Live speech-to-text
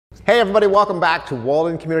Hey everybody, welcome back to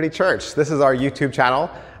Walden Community Church. This is our YouTube channel.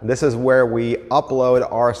 This is where we upload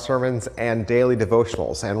our sermons and daily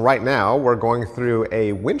devotionals. And right now we're going through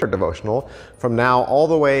a winter devotional from now all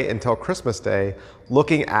the way until Christmas Day,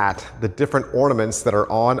 looking at the different ornaments that are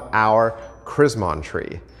on our Christmas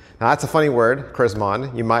tree. Now that's a funny word, Christmas.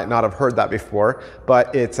 You might not have heard that before,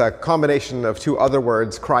 but it's a combination of two other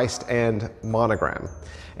words, Christ and monogram.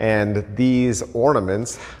 And these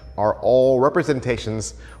ornaments are all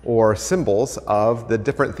representations or symbols of the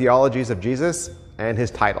different theologies of Jesus and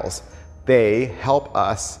his titles. They help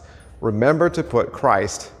us remember to put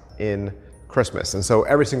Christ in Christmas. And so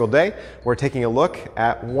every single day, we're taking a look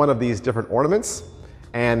at one of these different ornaments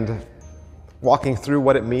and walking through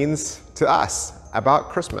what it means to us about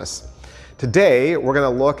Christmas. Today, we're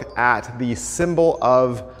going to look at the symbol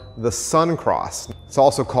of the sun cross. It's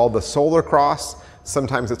also called the solar cross.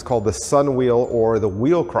 Sometimes it's called the sun wheel or the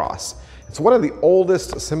wheel cross. It's one of the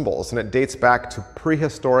oldest symbols, and it dates back to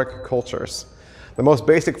prehistoric cultures. The most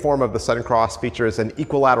basic form of the sun cross features an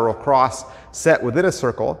equilateral cross set within a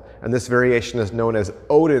circle, and this variation is known as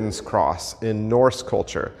Odin's cross in Norse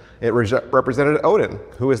culture. It represented Odin,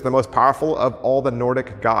 who is the most powerful of all the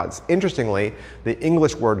Nordic gods. Interestingly, the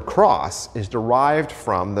English word cross is derived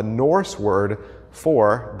from the Norse word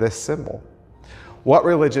for this symbol. What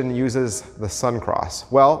religion uses the sun cross?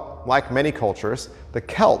 Well, like many cultures, the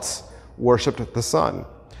Celts worshipped the sun.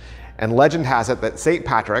 And legend has it that St.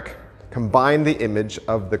 Patrick combined the image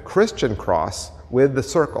of the Christian cross with the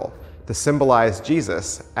circle to symbolize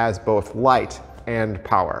Jesus as both light and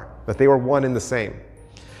power, that they were one and the same.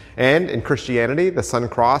 And in Christianity, the sun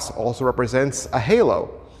cross also represents a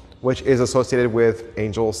halo, which is associated with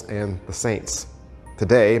angels and the saints.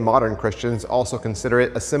 Today, modern Christians also consider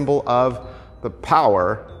it a symbol of the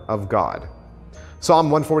power of God.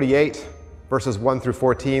 Psalm 148, verses 1 through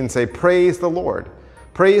 14 say, "Praise the Lord.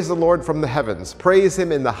 Praise the Lord from the heavens. Praise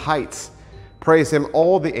him in the heights. Praise him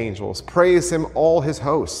all the angels. Praise him all his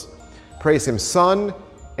hosts. Praise him sun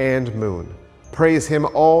and moon. Praise him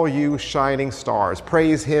all you shining stars.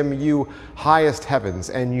 Praise him you highest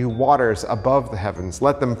heavens and you waters above the heavens.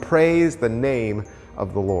 Let them praise the name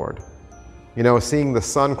of the Lord." You know, seeing the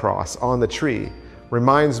sun cross on the tree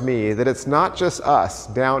reminds me that it's not just us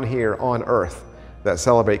down here on earth that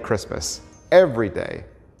celebrate Christmas. Every day,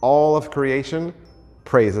 all of creation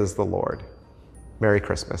praises the Lord. Merry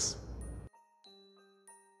Christmas.